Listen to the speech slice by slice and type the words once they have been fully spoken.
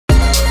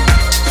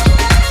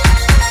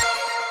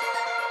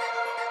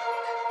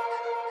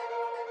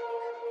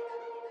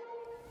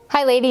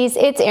Hi ladies,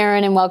 it's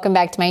Erin and welcome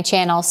back to my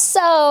channel.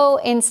 So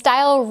in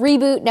style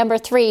reboot number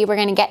 3, we're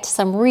gonna get to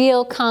some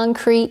real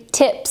concrete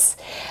tips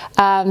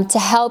to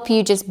help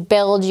you just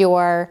build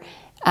your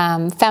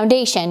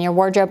foundation, your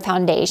wardrobe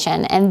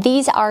foundation. And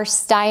these are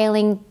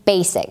styling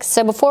basics.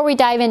 So before we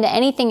dive into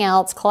anything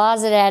else,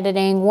 closet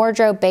editing,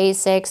 wardrobe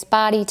basics,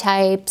 body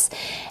types,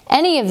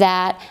 any of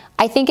that,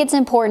 I think it's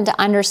important to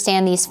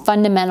understand these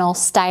fundamental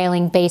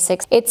styling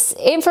basics. It's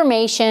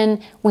information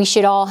we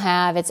should all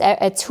have. It's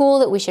a tool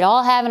that we should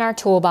all have in our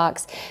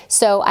toolbox.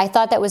 So I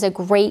thought that was a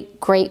great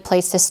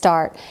place to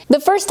start. The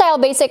first style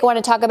basic I want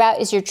to talk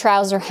about is your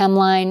trouser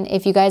hemline.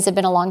 If you guys have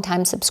been a long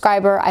time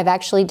subscriber, I've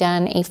actually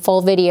done a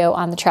full video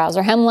on the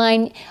trouser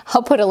hemline.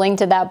 I'll put a link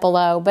to that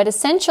below. But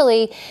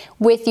essentially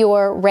with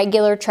your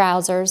regular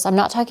trousers, I'm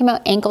not talking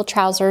about ankle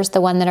trousers,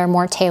 the one that are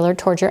more tailored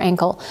towards your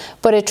ankle,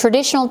 but a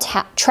traditional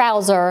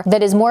trouser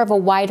that is more of a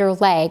wider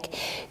leg,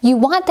 you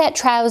want that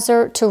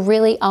trouser to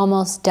really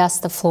almost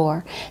dust the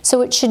floor.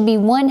 So it should be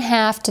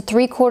 1/2 to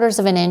 3/4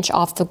 of an inch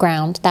off the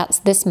ground. That's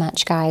this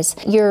much, guys.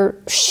 Your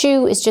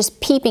shoe is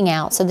just peeping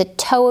out, so the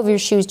toe of your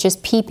shoe is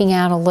just peeping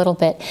out a little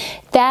bit.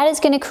 That is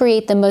going to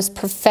create the most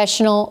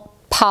professional,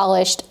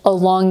 polished,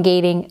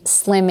 elongating,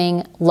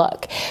 slimming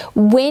look.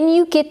 When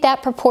you get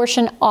that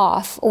proportion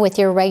off with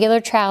your regular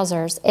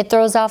trousers, it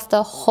throws off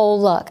the whole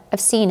look. I've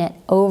seen it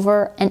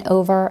over and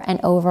over and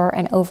over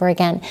and over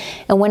again.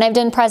 And when I've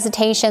done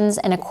presentations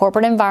in a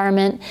corporate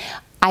environment,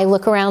 I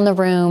look around the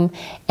room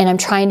and I'm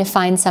trying to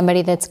find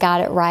somebody that's got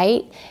it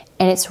right.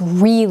 And it's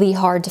really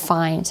hard to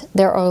find.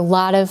 There are a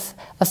lot of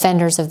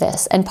offenders of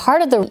this. And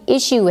part of the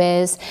issue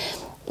is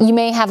you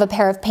may have a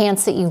pair of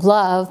pants that you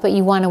love, but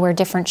you want to wear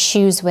different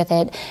shoes with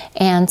it.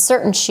 And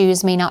certain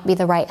shoes may not be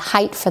the right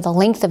height for the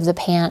length of the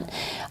pant,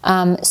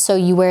 so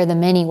you wear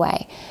them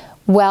anyway.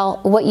 Well,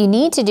 what you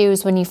need to do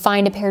is when you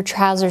find a pair of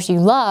trousers you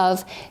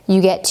love,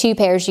 you get 2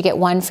 pairs. You get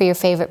one for your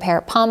favorite pair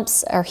of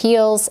pumps or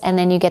heels, and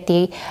then you get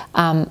the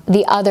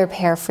other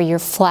pair for your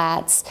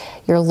flats,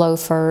 your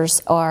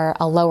loafers, or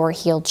a lower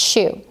heeled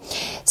shoe.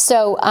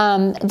 So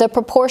the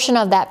proportion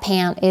of that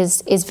pant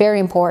is very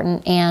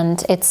important,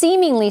 and it's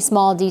seemingly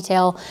small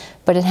detail,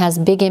 but it has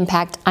big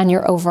impact on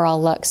your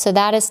overall look. So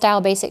that is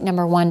style basic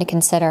number 1 to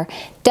consider.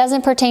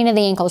 Doesn't pertain to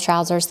the ankle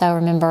trousers though,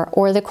 remember,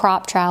 or the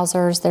crop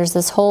trousers. There's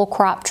this whole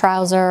crop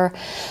trouser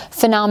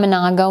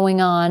phenomenon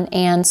going on,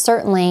 and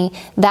certainly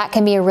that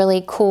can be a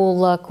really cool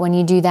look when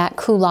you do that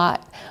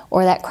culotte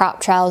or that crop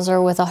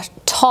trouser with a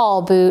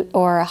tall boot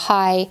or a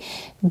high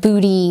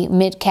booty,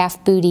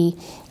 mid-calf booty.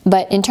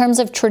 But in terms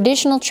of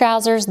traditional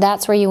trousers,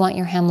 that's where you want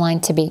your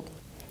hemline to be.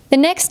 The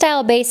next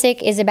style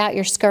basic is about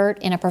your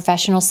skirt in a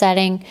professional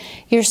setting.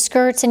 Your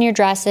skirts and your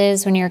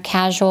dresses when you're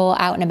casual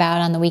out and about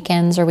on the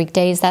weekends or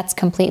weekdays, that's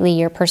completely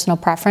your personal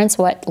preference,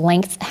 what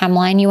length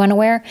hemline you want to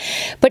wear.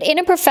 But in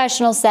a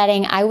professional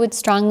setting, I would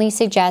strongly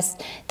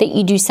suggest that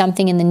you do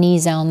something in the knee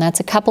zone. That's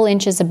a couple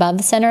inches above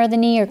the center of the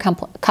knee or a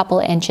couple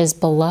inches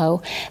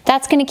below.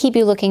 That's going to keep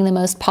you looking the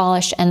most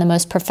polished and the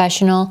most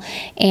professional,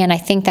 and I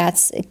think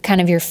that's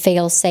kind of your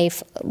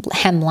fail-safe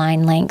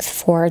hemline length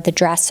for the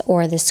dress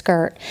or the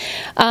skirt.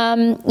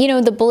 You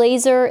know, the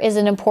blazer is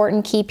an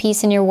important key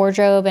piece in your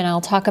wardrobe, and I'll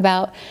talk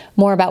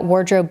more about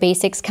wardrobe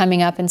basics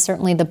coming up, and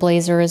certainly the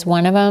blazer is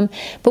one of them.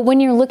 But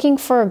when you're looking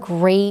for a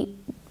great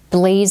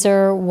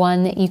blazer,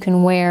 one that you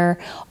can wear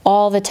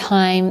all the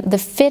time, the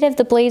fit of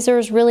the blazer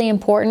is really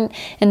important,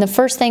 and the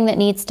first thing that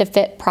needs to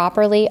fit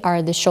properly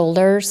are the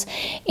shoulders.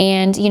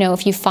 And you know,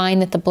 if you find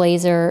that the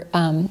blazer,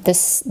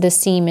 the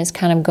seam is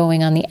kind of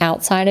going on the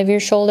outside of your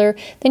shoulder,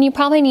 then you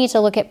probably need to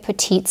look at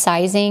petite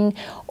sizing,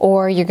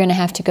 or you're going to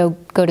have to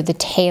go to the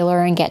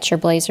tailor and get your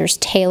blazers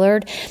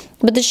tailored.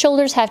 But the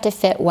shoulders have to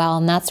fit well,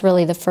 and that's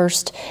really the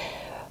first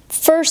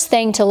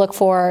thing to look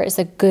for, is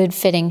a good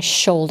fitting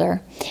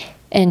shoulder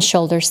and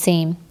shoulder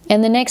seam.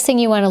 And the next thing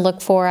you want to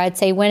look for, I'd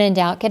say when in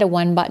doubt, get a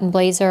 1-button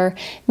blazer.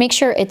 Make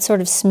sure it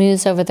sort of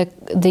smooths over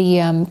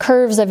the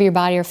curves of your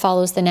body, or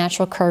follows the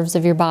natural curves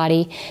of your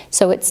body.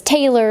 So it's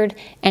tailored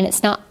and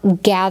it's not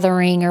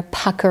gathering or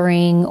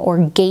puckering or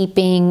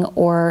gaping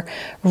or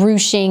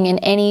ruching in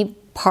any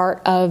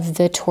part of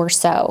the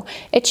torso.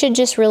 It should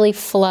just really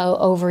flow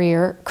over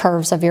your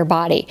curves of your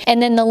body.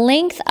 And then the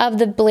length of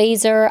the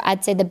blazer,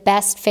 I'd say the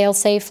best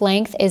fail-safe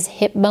length is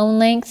hip bone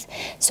length.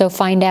 So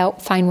find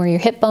where your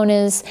hip bone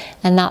is,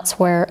 and that's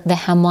where the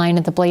hemline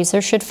of the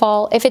blazer should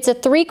fall. If it's a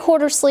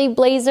 3/4 sleeve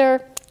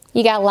blazer,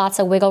 you got lots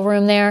of wiggle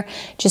room there.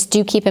 Just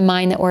do keep in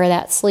mind that where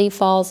that sleeve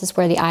falls is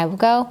where the eye will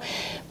go.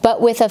 But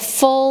with a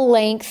full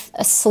length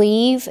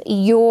sleeve,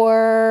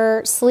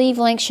 your sleeve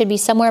length should be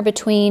somewhere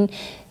between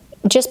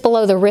just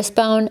below the wrist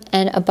bone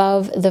and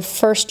above the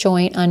first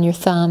joint on your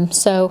thumb.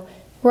 So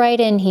right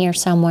in here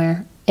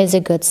somewhere is a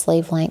good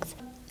sleeve length.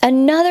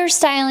 Another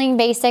styling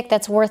basic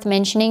that's worth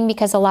mentioning,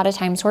 because a lot of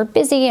times we're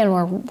busy and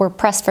we're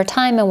pressed for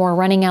time and we're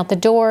running out the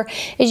door,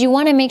 is you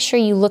want to make sure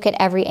you look at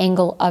every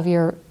angle of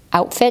your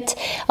outfit.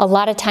 A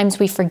lot of times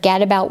we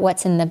forget about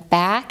what's in the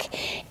back,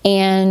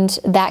 and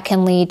that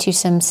can lead to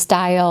some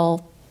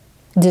style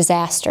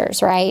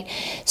disasters, right?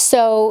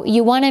 So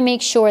you want to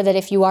make sure that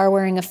if you are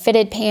wearing a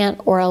fitted pant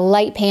or a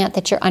light pant,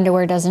 that your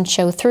underwear doesn't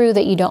show through,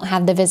 that you don't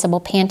have the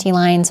visible panty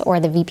lines or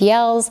the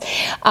VPLs,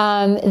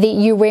 that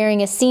you're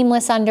wearing a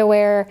seamless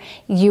underwear,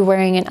 you're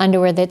wearing an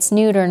underwear that's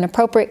nude or an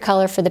appropriate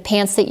color for the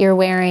pants that you're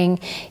wearing.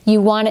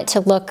 You want it to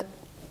look,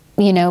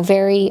 you know,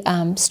 very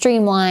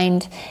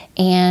streamlined,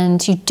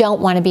 and you don't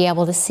want to be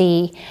able to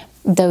see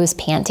those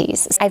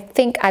panties. I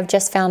think I've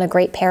just found a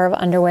great pair of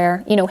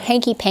underwear. You know,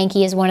 hanky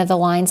panky is one of the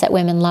lines that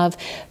women love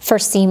for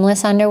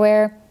seamless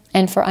underwear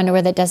and for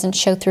underwear that doesn't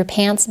show through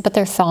pants, but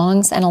they're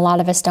thongs, and a lot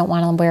of us don't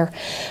want to wear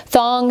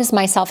thongs,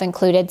 myself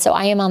included. So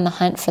I am on the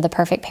hunt for the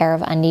perfect pair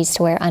of undies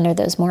to wear under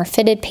those more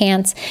fitted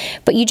pants.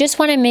 But you just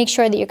want to make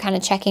sure that you're kind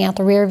of checking out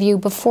the rear view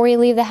before you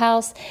leave the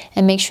house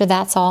and make sure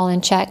that's all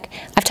in check.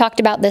 I've talked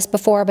about this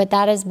before, but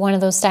that is one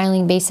of those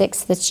styling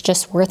basics that's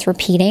just worth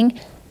repeating.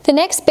 The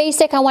next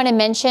basic I want to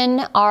mention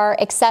are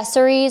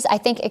accessories. I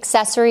think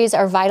accessories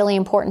are vitally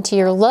important to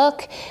your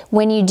look.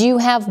 When you do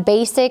have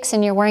basics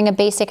and you're wearing a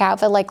basic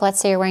outfit, like let's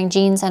say you're wearing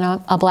jeans and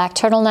a black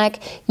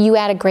turtleneck, you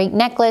add a great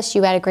necklace,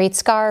 you add a great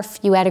scarf,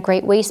 you add a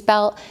great waist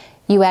belt,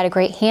 you add a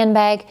great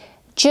handbag.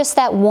 Just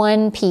that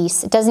one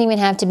piece, it doesn't even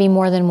have to be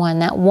more than one,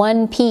 that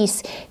one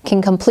piece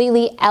can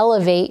completely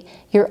elevate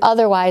your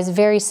otherwise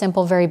very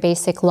simple, very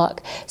basic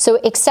look. So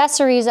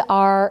accessories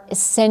are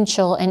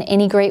essential in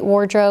any great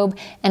wardrobe,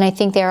 and I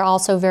think they are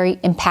also very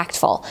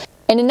impactful.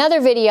 In another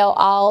video,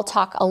 I'll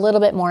talk a little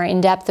bit more in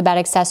depth about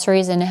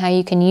accessories and how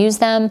you can use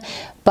them,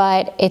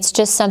 but it's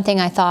just something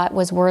I thought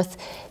was worth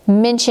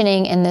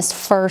mentioning in this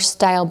first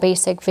style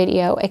basic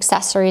video,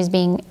 accessories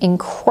being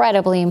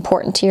incredibly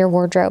important to your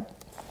wardrobe.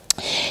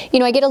 You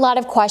know, I get a lot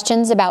of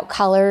questions about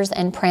colors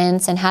and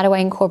prints and how do I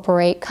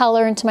incorporate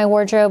color into my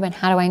wardrobe and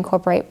how do I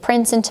incorporate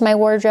prints into my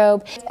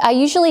wardrobe. I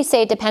usually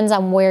say it depends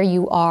on where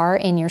you are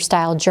in your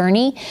style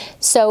journey.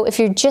 So if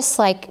you're just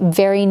like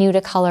very new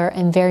to color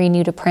and very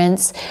new to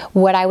prints,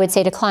 what I would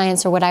say to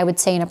clients, or what I would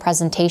say in a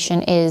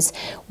presentation, is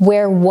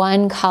wear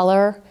one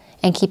color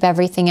and keep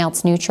everything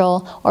else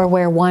neutral, or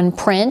wear one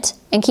print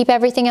and keep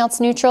everything else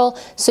neutral.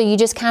 So you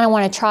just kind of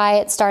want to try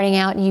it starting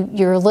out.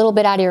 You're a little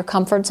bit out of your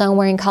comfort zone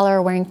wearing color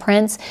or wearing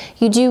prints.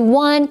 You do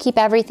one, keep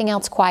everything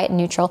else quiet and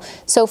neutral.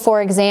 So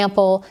for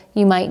example,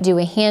 you might do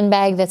a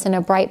handbag that's in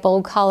a bright,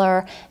 bold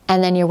color,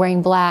 and then you're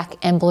wearing black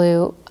and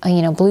blue,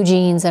 you know, blue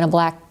jeans and a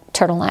black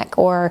turtleneck,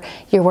 or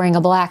you're wearing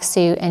a black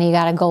suit and you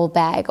got a gold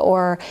bag,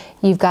 or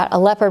you've got a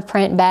leopard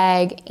print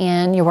bag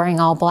and you're wearing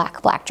all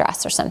black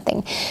dress or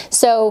something.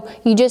 So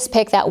you just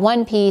pick that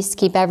one piece,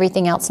 keep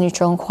everything else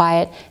neutral and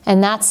quiet,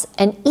 and that's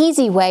an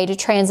easy way to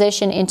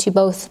transition into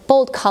both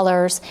bold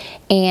colors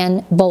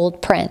and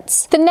bold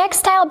prints. The next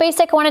style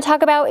basic I want to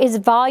talk about is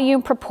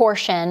volume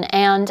proportion,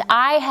 and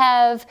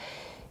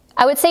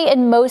I would say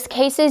in most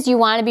cases you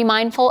want to be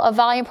mindful of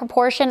volume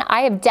proportion.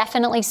 I have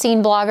definitely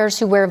seen bloggers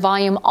who wear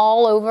volume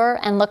all over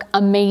and look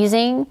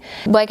amazing.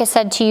 Like I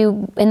said to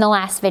you in the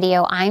last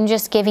video, I'm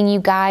just giving you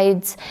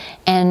guides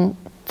and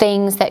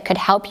things that could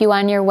help you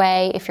on your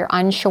way if you're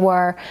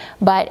unsure.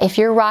 But if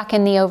you're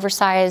rocking the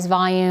oversized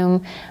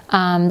volume,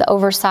 the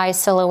oversized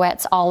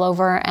silhouettes all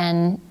over,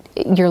 and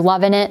you're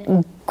loving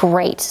it,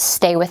 great,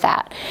 stay with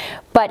that.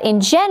 But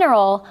in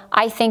general,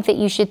 I think that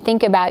you should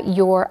think about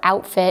your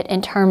outfit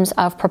in terms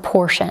of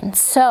proportion.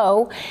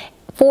 So,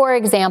 for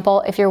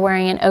example, if you're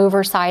wearing an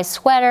oversized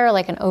sweater,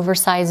 like an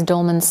oversized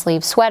dolman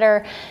sleeve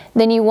sweater,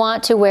 then you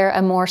want to wear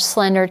a more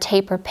slender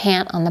taper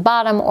pant on the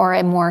bottom, or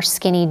a more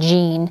skinny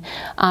jean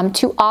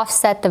to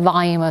offset the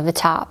volume of the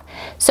top.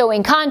 So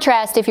in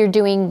contrast, if you're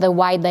doing the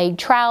wide leg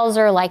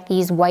trouser, like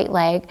these wide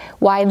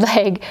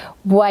leg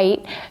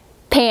white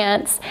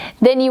pants,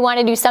 then you want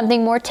to do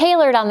something more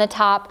tailored on the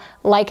top,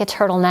 like a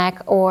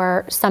turtleneck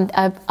or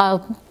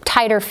a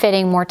tighter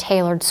fitting, more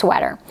tailored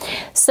sweater.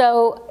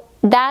 So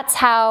that's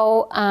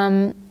how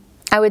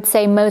I would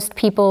say most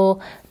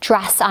people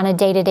dress on a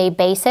day-to-day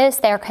basis.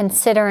 They're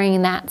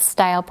considering that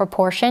style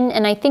proportion,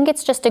 and I think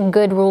it's just a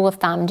good rule of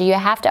thumb. Do you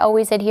have to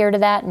always adhere to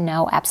that?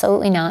 No,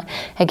 absolutely not.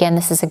 Again,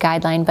 this is a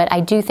guideline, but I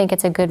do think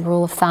it's a good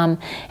rule of thumb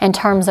in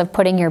terms of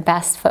putting your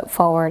best foot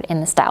forward in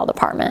the style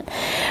department.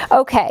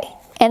 Okay.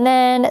 And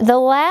then the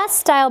last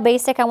style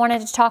basic I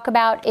wanted to talk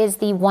about is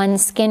the one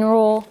skin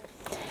rule.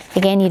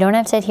 Again, you don't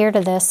have to adhere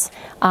to this.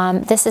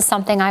 This is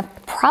something I've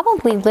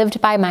probably lived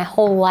by my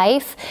whole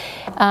life,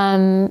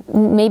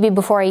 maybe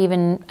before I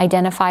even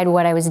identified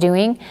what I was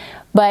doing.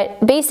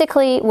 But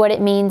basically what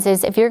it means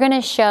is if you're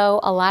gonna show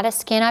a lot of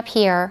skin up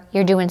here,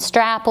 you're doing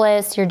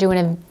strapless, you're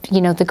doing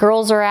the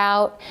girls are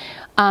out,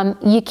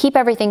 you keep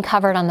everything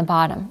covered on the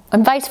bottom.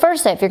 And vice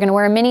versa, if you're gonna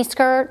wear a mini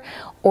skirt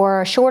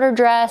or a shorter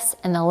dress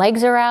and the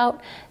legs are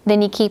out,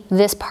 then you keep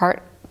this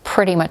part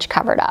pretty much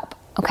covered up,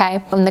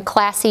 okay? On the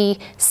classy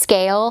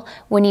scale,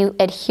 when you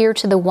adhere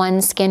to the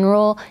one skin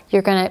rule,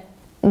 you're gonna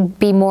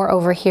be more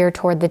over here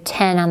toward the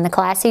 10 on the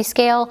classy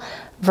scale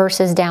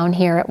versus down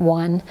here at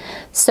 1.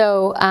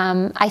 So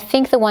I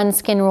think the one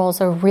skin rule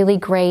is a really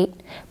great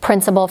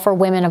principle for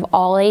women of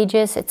all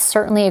ages. It's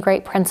certainly a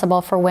great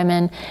principle for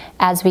women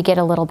as we get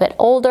a little bit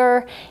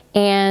older,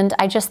 And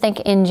I just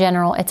think in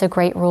general, it's a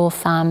great rule of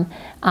thumb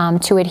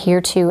to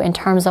adhere to in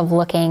terms of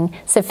looking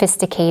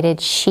sophisticated,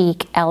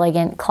 chic,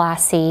 elegant,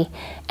 classy,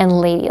 and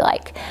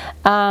ladylike.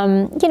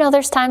 You know,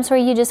 there's times where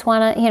you just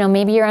want to, you know,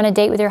 maybe you're on a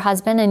date with your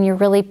husband and you're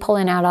really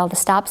pulling out all the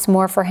stops,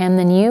 more for him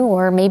than you,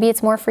 or maybe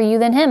it's more for you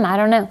than him, I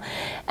don't know.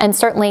 And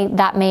certainly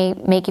that may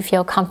make you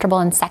feel comfortable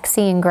and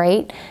sexy and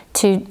great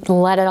to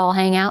let it all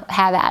hang out,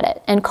 have at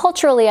it. And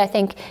culturally, I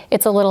think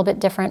it's a little bit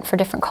different for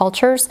different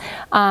cultures.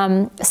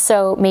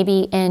 So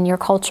maybe in your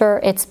culture,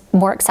 it's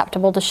more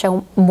acceptable to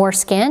show more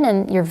skin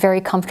and you're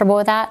very comfortable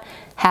with that.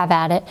 Have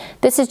at it.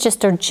 This is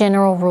just a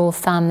general rule of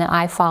thumb that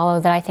I follow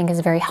that I think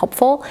is very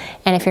helpful.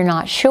 And if you're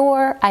not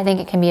sure, I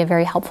think it can be a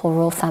very helpful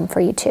rule of thumb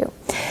for you too.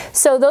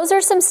 So those are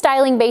some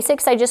styling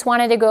basics I just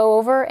wanted to go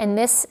over in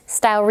this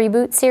Style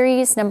Reboot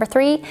series number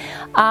 3.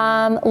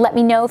 Let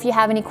me know if you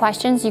have any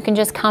questions. You can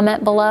just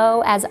comment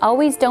below. As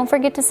always, don't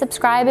forget to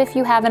subscribe if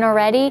you haven't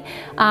already.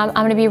 I'm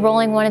going to be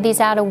rolling one of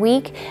these out a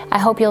week. I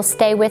hope you'll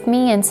stay with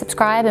me and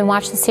subscribe and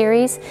watch the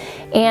series.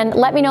 And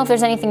let me know if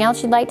there's anything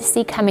else you'd like to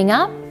see coming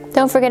up.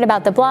 Don't forget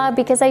about the blog,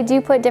 because I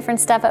do put different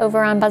stuff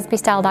over on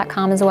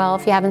BusbeeStyle.com as well.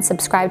 If you haven't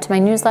subscribed to my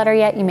newsletter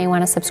yet, you may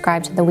want to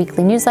subscribe to the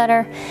weekly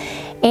newsletter.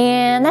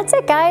 And that's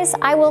it, guys.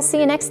 I will see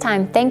you next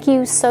time. Thank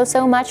you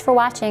so much for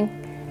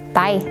watching.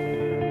 Bye.